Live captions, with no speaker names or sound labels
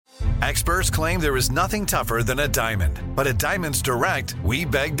Experts claim there is nothing tougher than a diamond. But at Diamonds Direct, we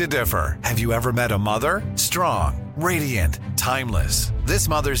beg to differ. Have you ever met a mother? Strong, radiant, timeless. This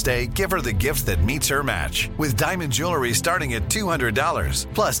Mother's Day, give her the gift that meets her match. With diamond jewelry starting at $200.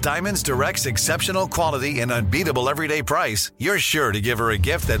 Plus Diamonds Direct's exceptional quality and unbeatable everyday price, you're sure to give her a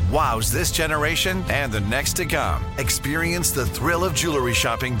gift that wows this generation and the next to come. Experience the thrill of jewelry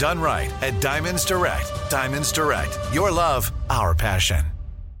shopping done right at Diamonds Direct. Diamonds Direct. Your love, our passion.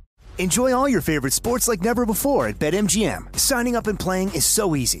 Enjoy all your favorite sports like never before at BetMGM. Signing up and playing is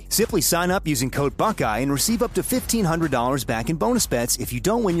so easy. Simply sign up using code Buckeye and receive up to $1,500 back in bonus bets if you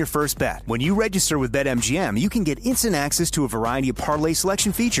don't win your first bet. When you register with BetMGM, you can get instant access to a variety of parlay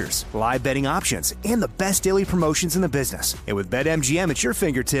selection features, live betting options, and the best daily promotions in the business. And with BetMGM at your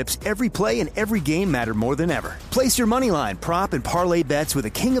fingertips, every play and every game matter more than ever. Place your moneyline, prop, and parlay bets with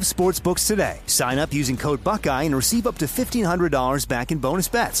the king of sportsbooks today. Sign up using code Buckeye and receive up to $1,500 back in bonus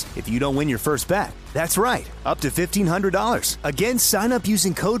bets if you don't win your first bet. That's right, up to $1,500. Again, sign up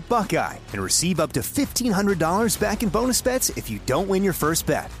using code Buckeye and receive up to $1,500 back in bonus bets if you don't win your first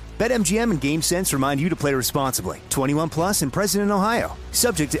bet. BetMGM and GameSense remind you to play responsibly. 21 plus and present in Ohio.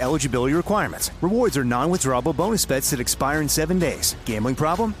 Subject to eligibility requirements. Rewards are non-withdrawable bonus bets that expire in 7 days. Gambling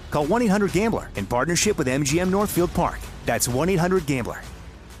problem? Call 1-800-GAMBLER in partnership with MGM Northfield Park. That's 1-800-GAMBLER.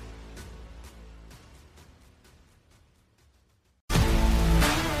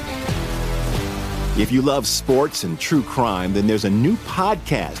 If you love sports and true crime, then there's a new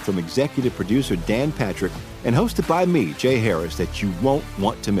podcast from executive producer Dan Patrick and hosted by me, Jay Harris, that you won't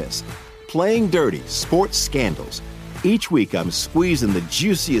want to miss. Playing Dirty: Sports Scandals. Each week, I'm squeezing the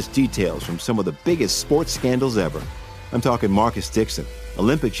juiciest details from some of the biggest sports scandals ever. I'm talking Marcus Dixon,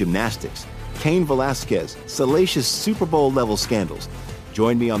 Olympic gymnastics, Cain Velasquez, salacious Super Bowl-level scandals.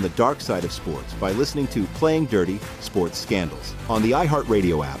 Join me on the dark side of sports by listening to Playing Dirty: Sports Scandals on the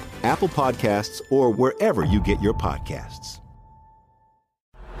iHeartRadio app, Apple Podcasts, or wherever you get your podcasts.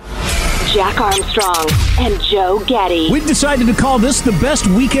 Jack Armstrong and Joe Getty. We've decided to call this the best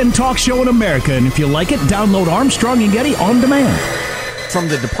weekend talk show in America, and if you like it, download Armstrong and Getty on demand. From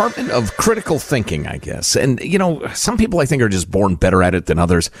the Department of Critical Thinking, I guess. And, you know, some people I think are just born better at it than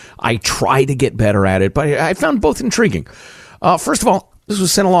others. I try to get better at it, but I found both intriguing. First of all, this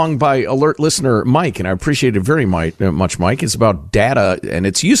was sent along by alert listener Mike, and I appreciate it very much, Mike. It's about data and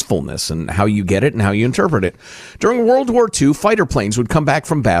its usefulness and how you get it and how you interpret it. During World War II, fighter planes would come back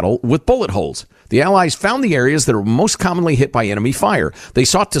from battle with bullet holes. The Allies found the areas that were most commonly hit by enemy fire. They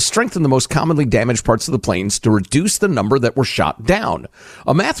sought to strengthen the most commonly damaged parts of the planes to reduce the number that were shot down.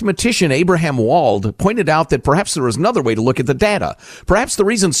 A mathematician, Abraham Wald, pointed out that perhaps there was another way to look at the data. Perhaps the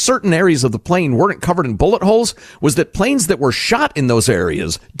reason certain areas of the plane weren't covered in bullet holes was that planes that were shot in those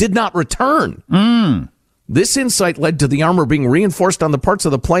areas did not return. This insight led to the armor being reinforced on the parts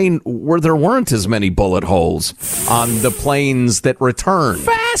of the plane where there weren't as many bullet holes on the planes that returned.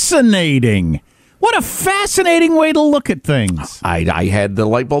 Fascinating. What a fascinating way to look at things. I had the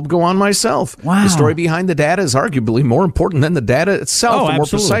light bulb go on myself. Wow. The story behind the data is arguably more important than the data itself. And more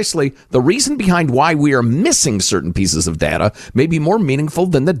precisely, the reason behind why we are missing certain pieces of data may be more meaningful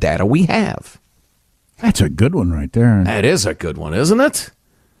than the data we have. That's a good one right there. That is a good one, isn't it?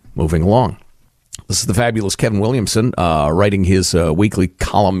 Moving along. This is the fabulous Kevin Williamson writing his weekly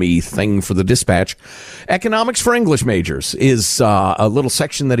column-y thing for the Dispatch. Economics for English Majors is a little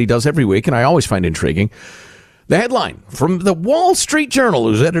section that he does every week, and I always find intriguing. The headline from the Wall Street Journal,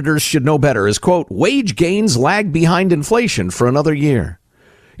 whose editors should know better, is, quote, wage gains lag behind inflation for another year.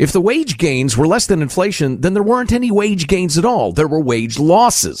 If the wage gains were less than inflation, then there weren't any wage gains at all. There were wage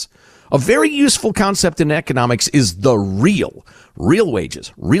losses. A very useful concept in economics is the real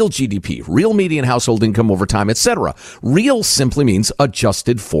wages, real GDP, real median household income over time, etc. Real simply means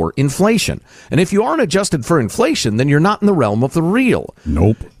adjusted for inflation. And if you aren't adjusted for inflation, then you're not in the realm of the real.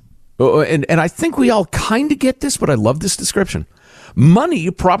 Nope. And I think we all kind of get this, but I love this description.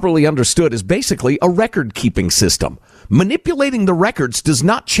 Money, properly understood, is basically a record-keeping system. Manipulating the records does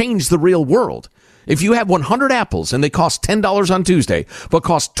not change the real world. If you have 100 apples and they cost $10 on Tuesday, but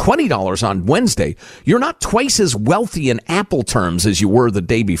cost $20 on Wednesday, you're not twice as wealthy in apple terms as you were the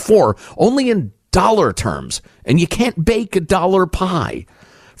day before, only in dollar terms. And you can't bake a dollar pie.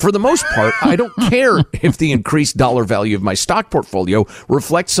 For the most part, I don't care if the increased dollar value of my stock portfolio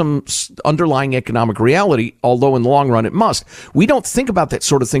reflects some underlying economic reality, although in the long run it must. We don't think about that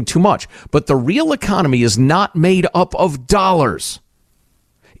sort of thing too much. But the real economy is not made up of dollars.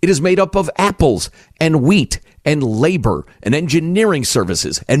 It is made up of apples and wheat and labor and engineering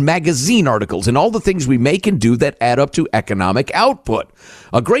services and magazine articles and all the things we make and do that add up to economic output.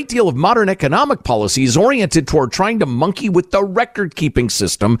 A great deal of modern economic policy is oriented toward trying to monkey with the record-keeping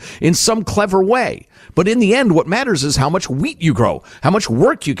system in some clever way. But in the end, what matters is how much wheat you grow, how much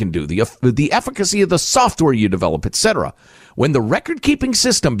work you can do, the efficacy of the software you develop, etc. When the record-keeping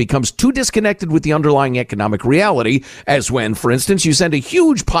system becomes too disconnected with the underlying economic reality, as when, for instance, you send a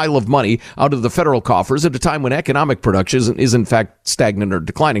huge pile of money out of the federal coffers at a time when economic production is in fact stagnant or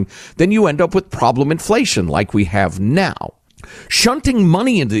declining, then you end up with problem inflation like we have now. Shunting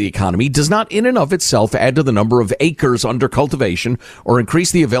money into the economy does not in and of itself add to the number of acres under cultivation or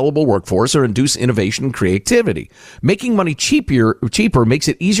increase the available workforce or induce innovation and creativity. Making money cheaper makes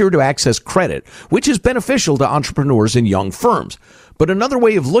it easier to access credit, which is beneficial to entrepreneurs and young firms. But another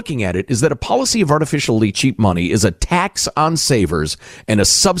way of looking at it is that a policy of artificially cheap money is a tax on savers and a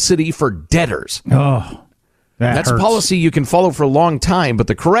subsidy for debtors. Oh. That's hurts. A policy you can follow for a long time, but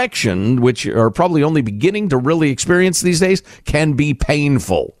the correction, which are probably only beginning to really experience these days, can be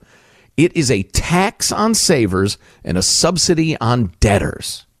painful. It is a tax on savers and a subsidy on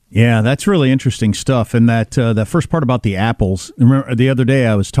debtors. Yeah, that's really interesting stuff. And that first part about the apples, remember the other day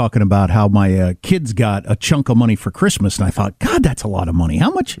I was talking about how my kids got a chunk of money for Christmas, and I thought, God, that's a lot of money.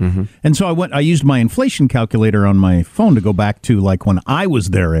 How much? Mm-hmm. And so I used my inflation calculator on my phone to go back to like when I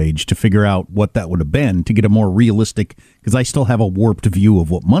was their age to figure out what that would have been to get a more realistic, because I still have a warped view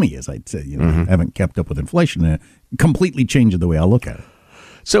of what money is. I'd say, I haven't kept up with inflation. It completely changed the way I look at it.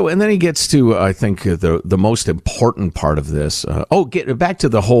 So, and then he gets to, I think, the most important part of this. Get back to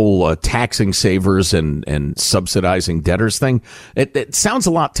the whole taxing savers and subsidizing debtors thing. It sounds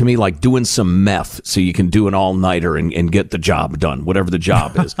a lot to me like doing some meth so you can do an all-nighter and get the job done, whatever the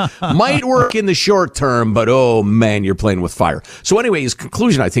job is. Might work in the short term, but oh man, you're playing with fire. So anyway, his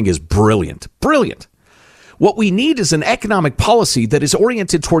conclusion, I think, is brilliant. Brilliant. What we need is an economic policy that is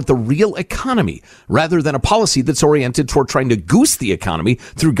oriented toward the real economy, rather than a policy that's oriented toward trying to goose the economy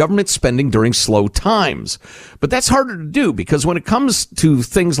through government spending during slow times. But that's harder to do because when it comes to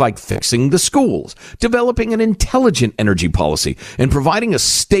things like fixing the schools, developing an intelligent energy policy, and providing a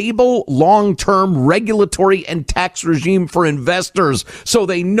stable, long-term regulatory and tax regime for investors so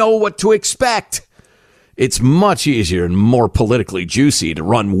they know what to expect, it's much easier and more politically juicy to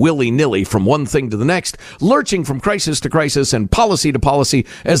run willy-nilly from one thing to the next, lurching from crisis to crisis and policy to policy,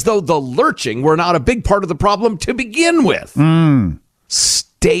 as though the lurching were not a big part of the problem to begin with.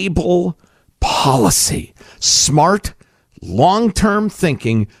 Stable policy. Smart, long-term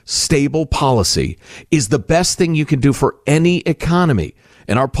thinking, stable policy is the best thing you can do for any economy.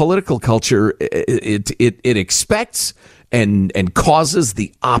 And our political culture, it expects and causes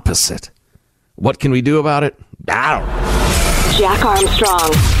the opposite. What can we do about it? I don't know. Jack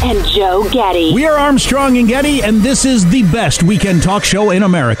Armstrong and Joe Getty. We are Armstrong and Getty, and this is the best weekend talk show in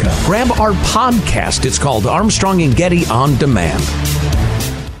America. Grab our podcast. It's called Armstrong and Getty On Demand.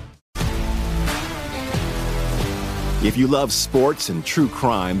 If you love sports and true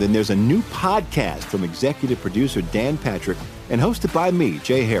crime, then there's a new podcast from executive producer Dan Patrick and hosted by me,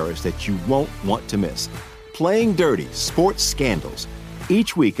 Jay Harris, that you won't want to miss. Playing Dirty: Sports Scandals.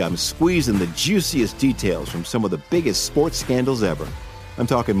 Each week, I'm squeezing the juiciest details from some of the biggest sports scandals ever. I'm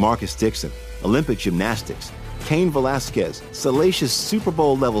talking Marcus Dixon, Olympic gymnastics, Cain Velasquez, salacious Super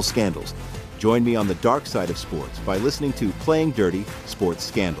Bowl-level scandals. Join me on the dark side of sports by listening to Playing Dirty: Sports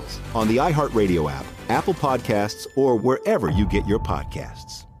Scandals on the iHeartRadio app, Apple Podcasts, or wherever you get your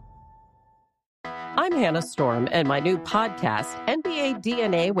podcasts. I'm Hannah Storm, and my new podcast, NBA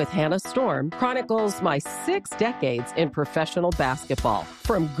DNA with Hannah Storm, chronicles my 6 decades in professional basketball.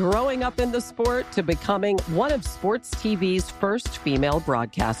 From growing up in the sport to becoming one of sports TV's first female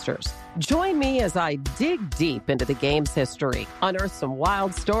broadcasters. Join me as I dig deep into the game's history, unearth some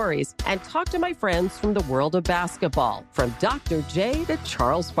wild stories, and talk to my friends from the world of basketball, from Dr. J to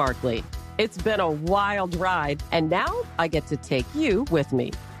Charles Barkley. It's been a wild ride, and now I get to take you with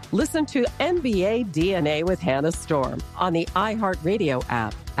me. Listen to NBA DNA with Hannah Storm on the iHeartRadio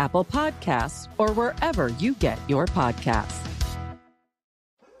app, Apple Podcasts, or wherever you get your podcasts.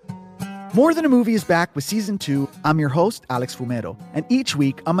 More Than a Movie is back with Season 2. I'm your host, Alex Fumero, and each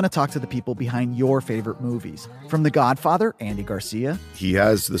week I'm going to talk to the people behind your favorite movies. From The Godfather, Andy Garcia. He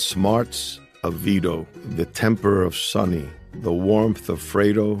has the smarts of Vito, the temper of Sonny, the warmth of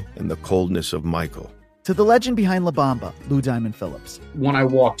Fredo, and the coldness of Michael. To the legend behind La Bamba, Lou Diamond Phillips. When I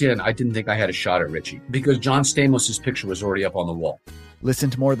walked in, I didn't think I had a shot at Richie because John Stamos' picture was already up on the wall.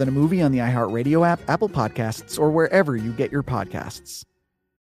 Listen to More Than a Movie on the iHeartRadio app, Apple Podcasts, or wherever you get your podcasts.